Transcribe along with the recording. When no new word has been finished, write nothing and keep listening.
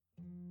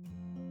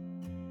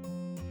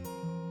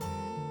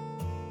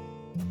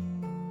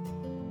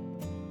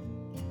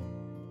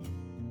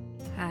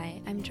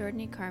I'm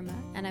Jordany Karma,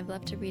 and I've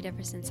loved to read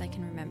ever since I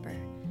can remember,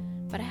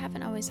 but I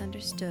haven't always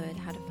understood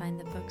how to find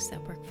the books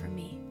that work for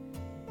me.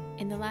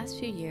 In the last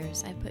few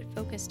years, I've put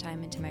focused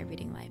time into my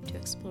reading life to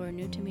explore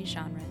new-to-me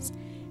genres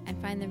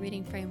and find the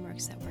reading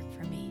frameworks that work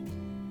for me.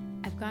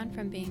 I've gone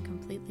from being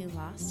completely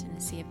lost in a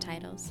sea of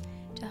titles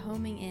to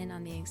homing in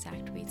on the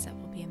exact reads that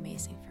will be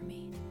amazing for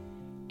me.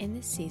 In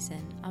this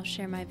season, I'll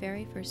share my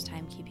very first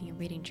time keeping a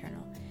reading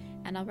journal,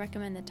 and I'll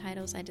recommend the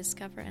titles I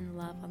discover and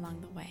love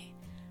along the way,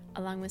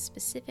 along with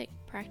specific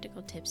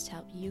practical tips to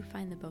help you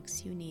find the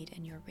books you need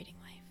in your reading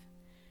life.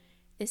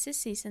 This is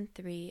Season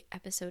 3,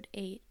 Episode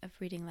 8 of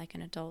Reading Like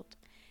an Adult,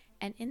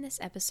 and in this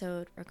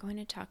episode, we're going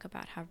to talk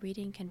about how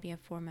reading can be a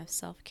form of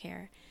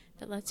self-care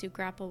that lets you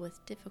grapple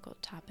with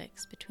difficult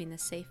topics between the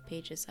safe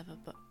pages of a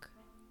book.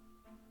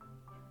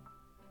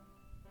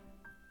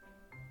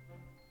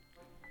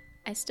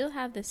 I still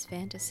have this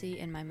fantasy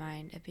in my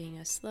mind of being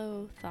a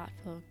slow,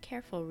 thoughtful,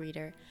 careful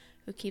reader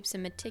who keeps a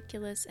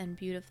meticulous and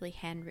beautifully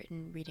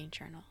handwritten reading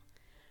journal.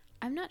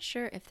 I'm not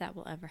sure if that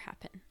will ever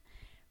happen,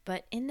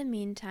 but in the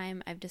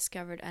meantime, I've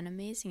discovered an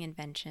amazing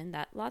invention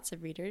that lots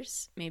of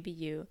readers, maybe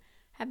you,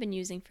 have been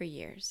using for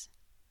years: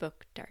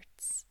 book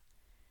darts.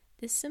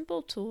 This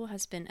simple tool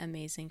has been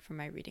amazing for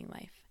my reading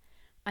life.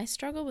 My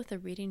struggle with a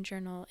reading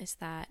journal is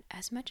that,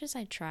 as much as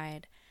I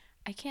tried,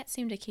 I can't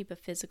seem to keep a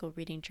physical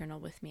reading journal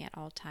with me at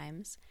all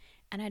times,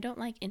 and I don't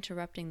like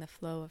interrupting the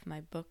flow of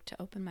my book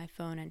to open my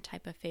phone and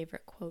type a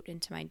favorite quote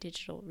into my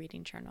digital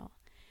reading journal.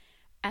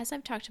 As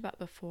I've talked about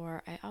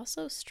before, I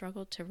also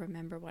struggle to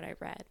remember what I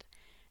read,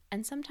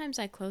 and sometimes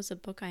I close a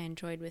book I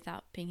enjoyed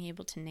without being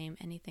able to name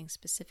anything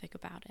specific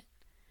about it.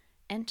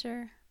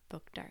 Enter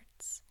book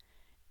darts.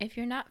 If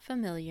you're not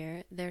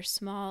familiar, they're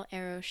small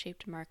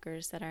arrow-shaped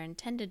markers that are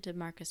intended to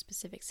mark a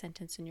specific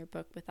sentence in your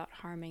book without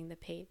harming the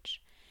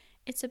page.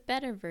 It's a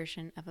better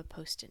version of a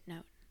Post-it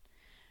note.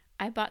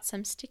 I bought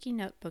some sticky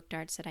note book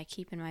darts that I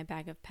keep in my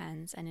bag of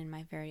pens and in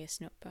my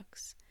various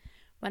notebooks.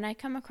 When I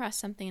come across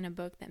something in a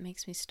book that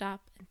makes me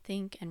stop and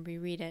think and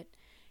reread it,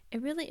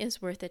 it really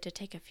is worth it to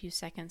take a few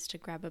seconds to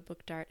grab a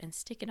book dart and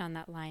stick it on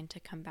that line to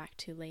come back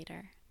to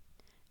later.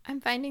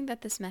 I'm finding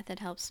that this method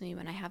helps me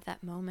when I have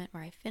that moment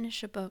where I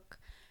finish a book,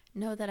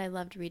 know that I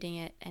loved reading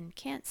it, and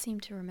can't seem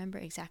to remember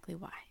exactly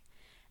why.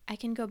 I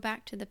can go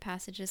back to the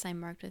passages I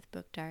marked with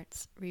book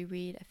darts,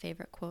 reread a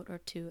favorite quote or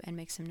two, and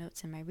make some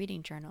notes in my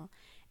reading journal,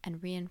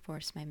 and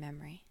reinforce my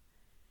memory.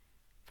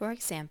 For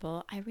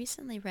example, I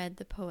recently read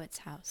The Poet's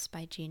House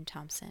by Jean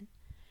Thompson.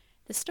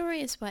 The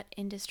story is what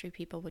industry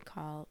people would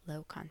call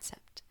low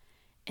concept.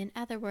 In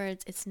other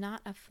words, it's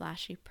not a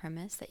flashy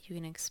premise that you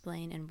can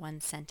explain in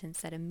one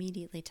sentence that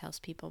immediately tells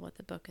people what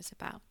the book is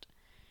about.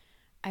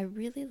 I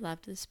really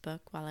loved this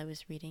book while I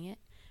was reading it,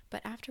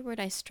 but afterward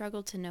I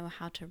struggled to know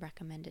how to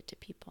recommend it to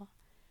people.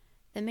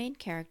 The main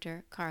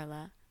character,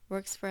 Carla,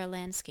 works for a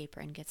landscaper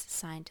and gets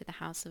assigned to the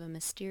house of a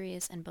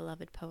mysterious and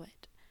beloved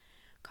poet.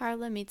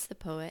 Carla meets the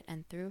poet,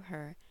 and through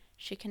her,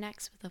 she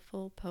connects with a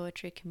full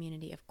poetry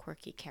community of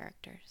quirky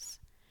characters.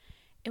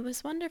 It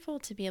was wonderful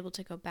to be able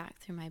to go back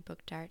through my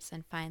book darts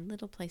and find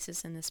little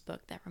places in this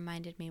book that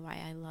reminded me why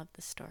I loved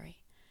the story.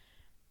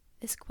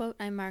 This quote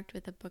I marked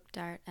with a book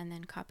dart and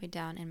then copied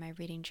down in my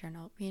reading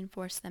journal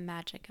reinforced the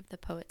magic of The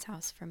Poet's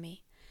House for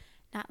me,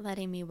 not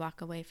letting me walk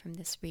away from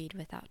this read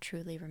without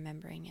truly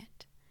remembering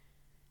it.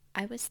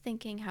 I was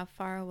thinking how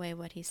far away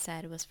what he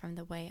said was from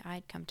the way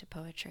I'd come to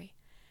poetry,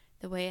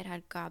 the way it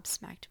had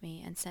gobsmacked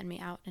me and sent me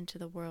out into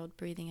the world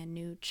breathing a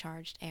new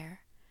charged air,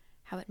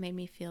 how it made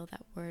me feel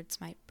that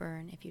words might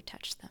burn if you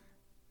touched them.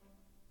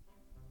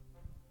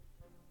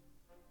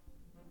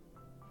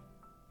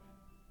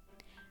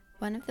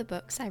 One of the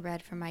books I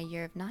read for my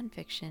year of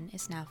nonfiction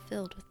is now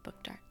filled with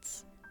book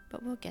darts,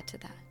 but we'll get to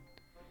that.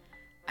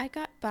 I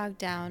got bogged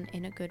down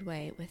in a good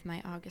way with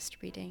my August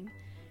reading,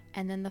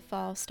 and then the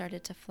fall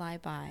started to fly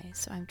by,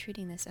 so I'm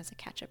treating this as a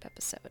catch-up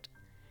episode.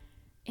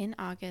 In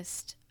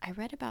August, I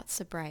read about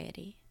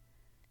sobriety.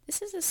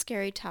 This is a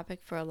scary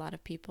topic for a lot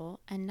of people,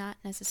 and not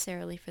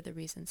necessarily for the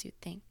reasons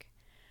you'd think.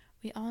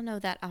 We all know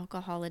that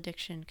alcohol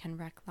addiction can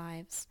wreck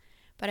lives,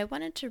 but I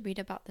wanted to read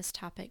about this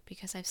topic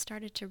because I've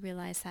started to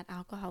realize that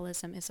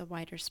alcoholism is a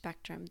wider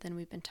spectrum than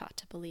we've been taught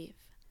to believe.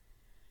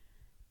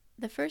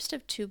 The first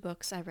of 2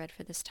 books I read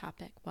for this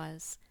topic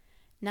was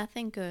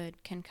Nothing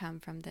Good Can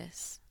Come from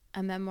This,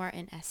 a memoir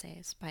in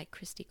essays by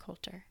Christy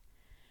Coulter.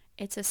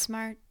 It's a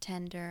smart,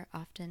 tender,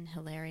 often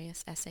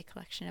hilarious essay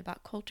collection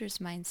about Coulter's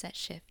mindset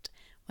shift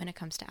when it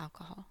comes to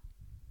alcohol.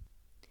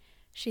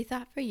 She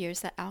thought for years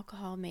that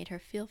alcohol made her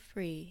feel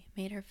free,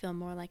 made her feel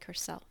more like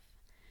herself.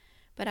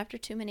 But after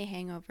too many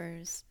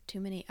hangovers,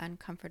 too many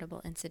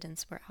uncomfortable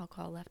incidents where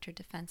alcohol left her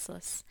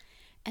defenseless,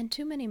 and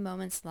too many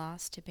moments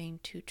lost to being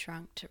too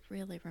drunk to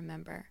really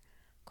remember,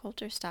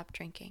 Coulter stopped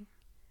drinking.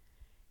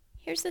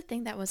 Here's the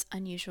thing that was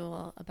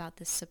unusual about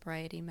this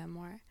sobriety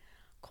memoir.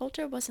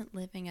 Coulter wasn't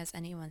living as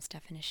anyone's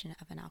definition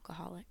of an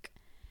alcoholic.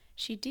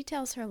 She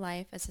details her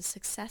life as a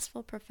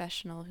successful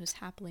professional who's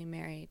happily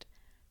married,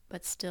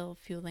 but still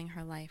fueling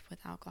her life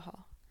with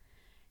alcohol.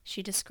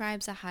 She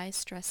describes a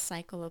high-stress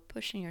cycle of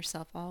pushing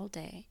yourself all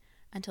day,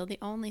 until the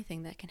only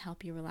thing that can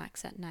help you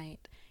relax at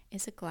night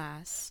is a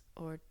glass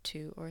or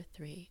 2 or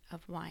 3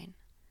 of wine.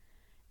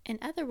 In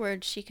other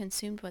words, she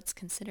consumed what's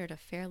considered a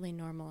fairly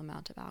normal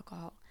amount of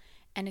alcohol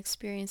and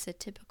experienced a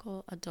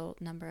typical adult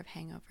number of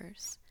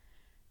hangovers,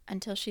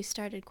 until she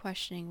started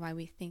questioning why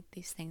we think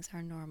these things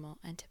are normal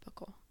and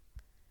typical.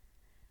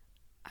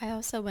 I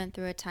also went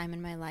through a time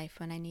in my life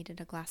when I needed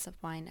a glass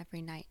of wine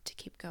every night to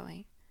keep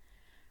going.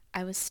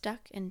 I was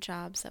stuck in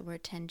jobs that were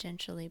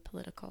tangentially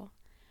political.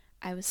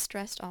 I was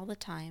stressed all the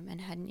time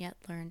and hadn't yet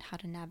learned how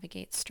to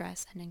navigate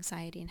stress and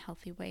anxiety in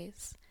healthy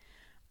ways.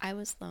 I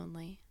was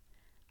lonely.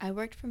 I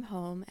worked from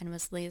home and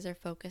was laser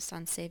focused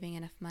on saving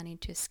enough money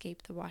to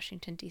escape the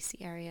Washington, D.C.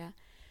 area,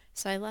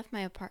 so I left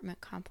my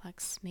apartment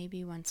complex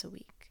maybe once a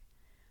week.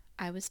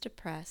 I was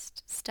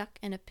depressed, stuck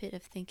in a pit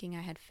of thinking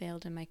I had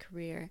failed in my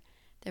career,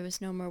 there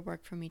was no more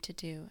work for me to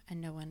do, and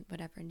no one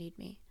would ever need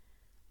me.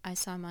 I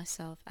saw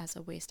myself as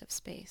a waste of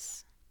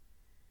space.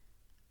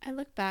 I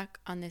look back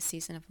on this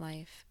season of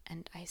life,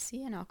 and I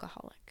see an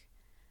alcoholic.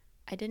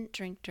 I didn't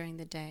drink during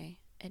the day.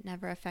 It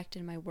never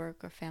affected my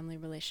work or family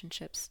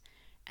relationships,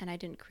 and I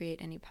didn't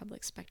create any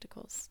public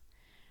spectacles.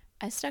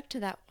 I stuck to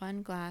that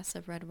one glass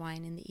of red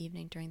wine in the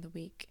evening during the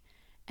week,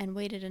 and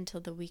waited until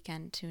the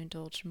weekend to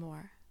indulge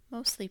more,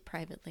 mostly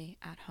privately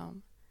at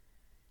home.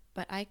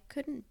 But I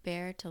couldn't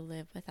bear to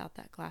live without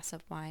that glass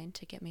of wine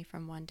to get me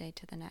from one day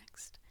to the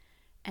next.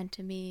 And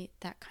to me,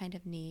 that kind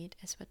of need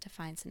is what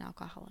defines an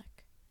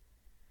alcoholic.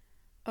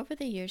 Over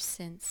the years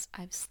since,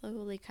 I've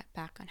slowly cut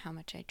back on how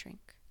much I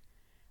drink.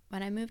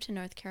 When I moved to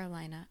North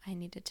Carolina, I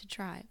needed to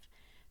drive,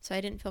 so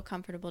I didn't feel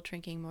comfortable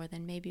drinking more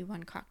than maybe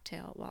one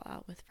cocktail while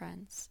out with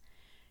friends.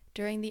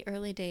 During the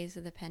early days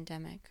of the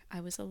pandemic,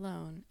 I was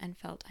alone and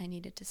felt I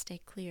needed to stay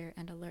clear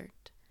and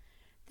alert.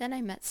 Then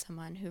I met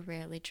someone who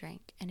rarely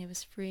drank, and it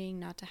was freeing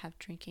not to have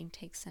drinking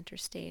take center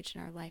stage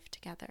in our life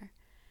together.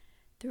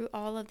 Through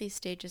all of these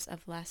stages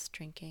of less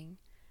drinking,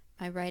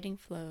 my writing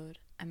flowed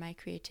and my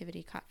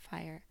creativity caught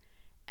fire,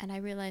 and I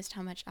realized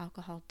how much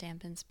alcohol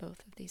dampens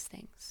both of these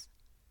things.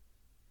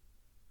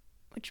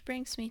 Which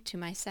brings me to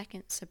my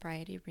second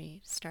sobriety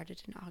read,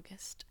 started in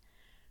August.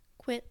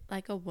 Quit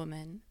Like a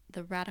Woman,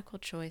 The Radical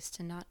Choice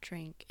to Not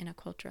Drink in a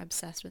Culture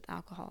Obsessed with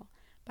Alcohol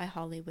by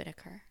Holly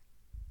Whitaker.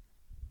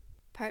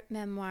 Part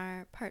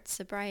memoir, part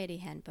sobriety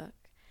handbook.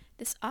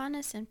 This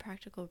honest and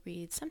practical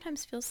read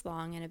sometimes feels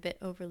long and a bit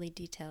overly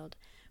detailed,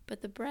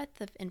 but the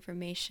breadth of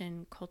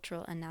information,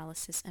 cultural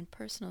analysis, and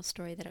personal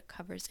story that it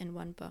covers in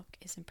one book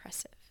is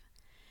impressive.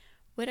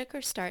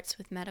 Whitaker starts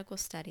with medical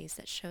studies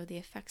that show the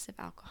effects of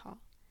alcohol.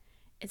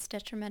 It's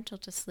detrimental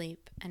to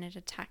sleep, and it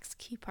attacks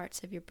key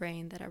parts of your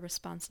brain that are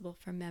responsible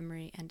for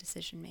memory and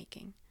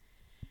decision-making.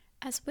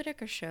 As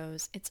Whitaker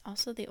shows, it's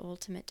also the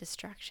ultimate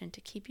distraction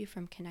to keep you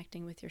from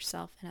connecting with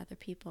yourself and other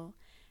people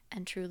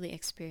and truly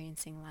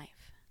experiencing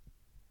life.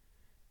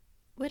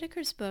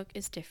 Whitaker's book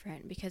is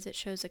different because it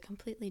shows a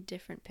completely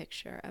different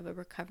picture of a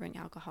recovering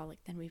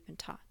alcoholic than we've been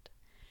taught.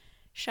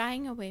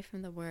 Shying away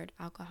from the word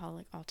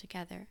alcoholic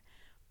altogether,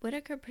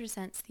 Whitaker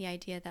presents the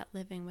idea that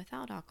living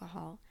without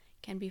alcohol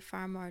can be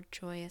far more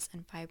joyous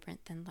and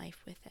vibrant than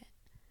life with it.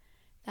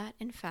 That,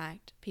 in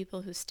fact,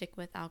 people who stick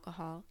with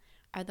alcohol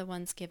are the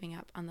ones giving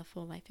up on the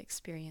full life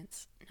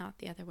experience, not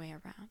the other way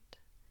around.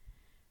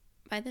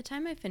 By the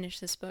time I finished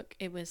this book,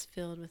 it was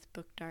filled with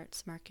book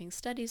darts marking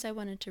studies I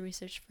wanted to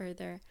research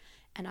further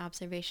and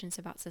observations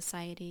about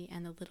society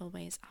and the little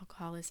ways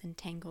alcohol is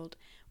entangled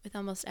with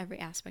almost every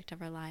aspect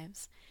of our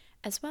lives,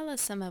 as well as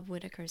some of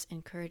Whitaker's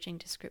encouraging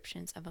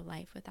descriptions of a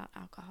life without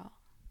alcohol.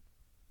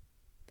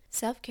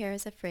 Self-care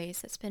is a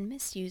phrase that's been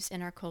misused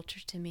in our culture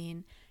to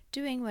mean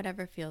doing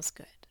whatever feels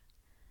good.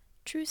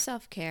 True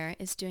self-care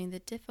is doing the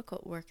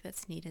difficult work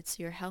that's needed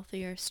so you're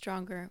healthier,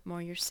 stronger,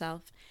 more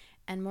yourself,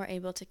 and more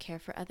able to care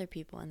for other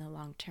people in the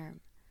long term.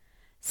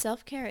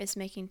 Self-care is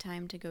making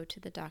time to go to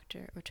the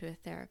doctor or to a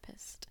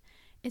therapist.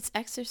 It's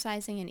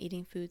exercising and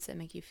eating foods that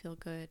make you feel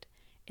good.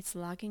 It's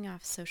logging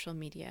off social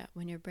media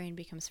when your brain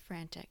becomes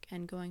frantic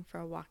and going for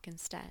a walk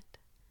instead.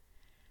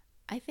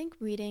 I think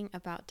reading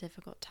about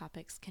difficult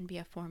topics can be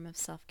a form of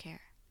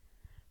self-care.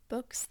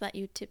 Books let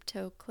you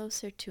tiptoe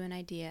closer to an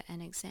idea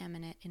and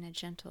examine it in a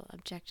gentle,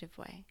 objective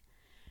way.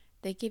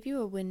 They give you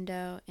a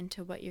window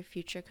into what your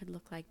future could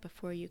look like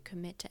before you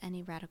commit to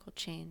any radical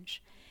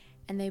change,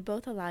 and they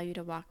both allow you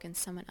to walk in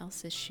someone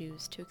else's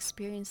shoes to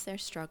experience their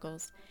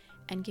struggles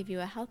and give you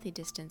a healthy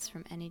distance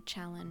from any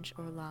challenge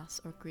or loss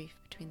or grief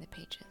between the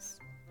pages.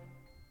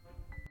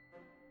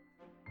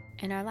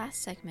 In our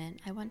last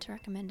segment, I want to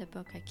recommend a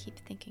book I keep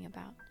thinking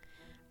about.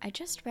 I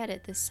just read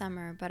it this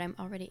summer, but I'm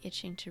already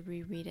itching to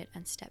reread it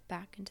and step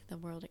back into the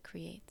world it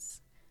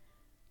creates.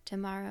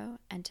 Tomorrow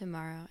and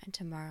Tomorrow and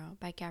Tomorrow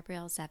by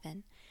Gabrielle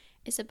Zevin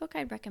is a book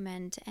I'd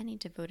recommend to any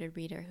devoted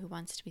reader who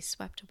wants to be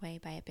swept away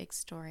by a big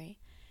story,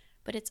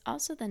 but it's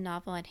also the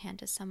novel I'd hand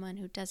to someone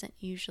who doesn't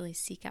usually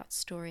seek out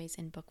stories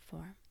in book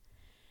form.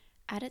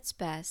 At its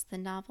best, the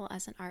novel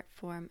as an art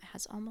form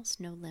has almost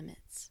no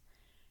limits.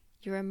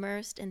 You're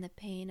immersed in the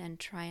pain and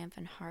triumph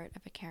and heart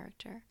of a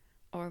character,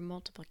 or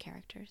multiple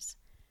characters.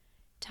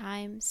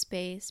 Time,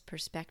 space,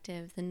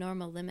 perspective, the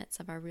normal limits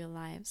of our real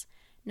lives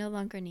no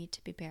longer need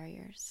to be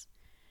barriers.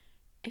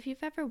 If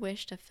you've ever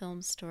wished a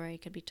film story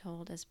could be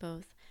told as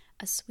both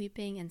a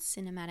sweeping and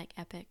cinematic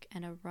epic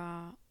and a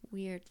raw,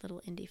 weird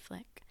little indie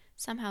flick,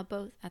 somehow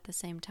both at the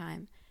same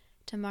time,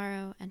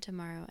 Tomorrow and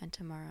Tomorrow and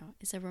Tomorrow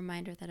is a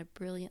reminder that a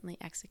brilliantly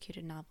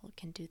executed novel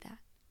can do that.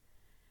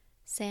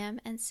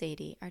 Sam and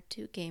Sadie are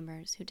two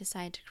gamers who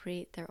decide to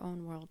create their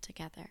own world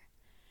together.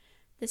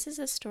 This is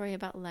a story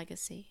about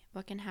legacy,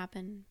 what can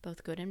happen,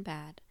 both good and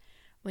bad,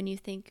 when you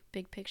think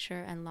big picture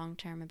and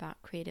long-term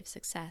about creative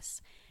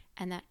success,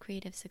 and that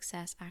creative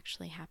success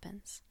actually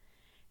happens.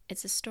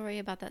 It's a story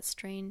about that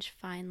strange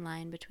fine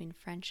line between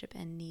friendship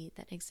and need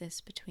that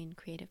exists between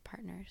creative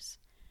partners.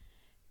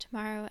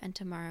 Tomorrow and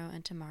Tomorrow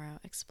and Tomorrow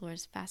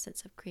explores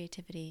facets of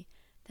creativity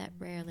that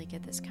rarely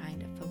get this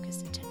kind of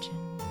focused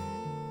attention.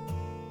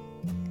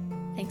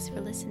 Thanks for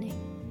listening.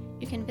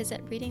 You can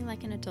visit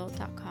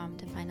readinglikeanadult.com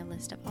to find a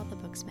list of all the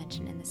books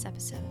mentioned in this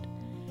episode.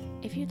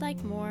 If you'd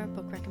like more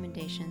book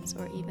recommendations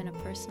or even a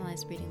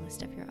personalized reading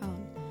list of your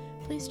own,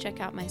 please check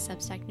out my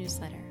Substack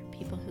newsletter,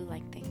 People Who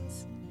Like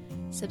Things.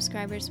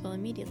 Subscribers will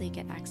immediately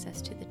get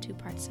access to the 2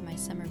 parts of my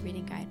summer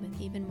reading guide with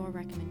even more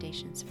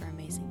recommendations for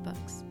amazing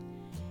books.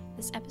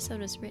 This episode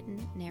was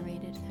written,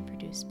 narrated, and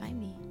produced by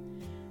me.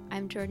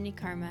 I'm Jordani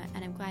Karma,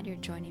 and I'm glad you're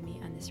joining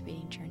me on this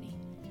reading journey.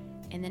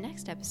 In the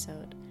next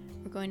episode,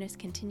 we're going to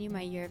continue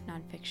my year of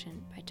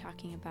nonfiction by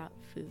talking about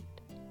food.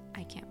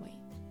 I can't wait.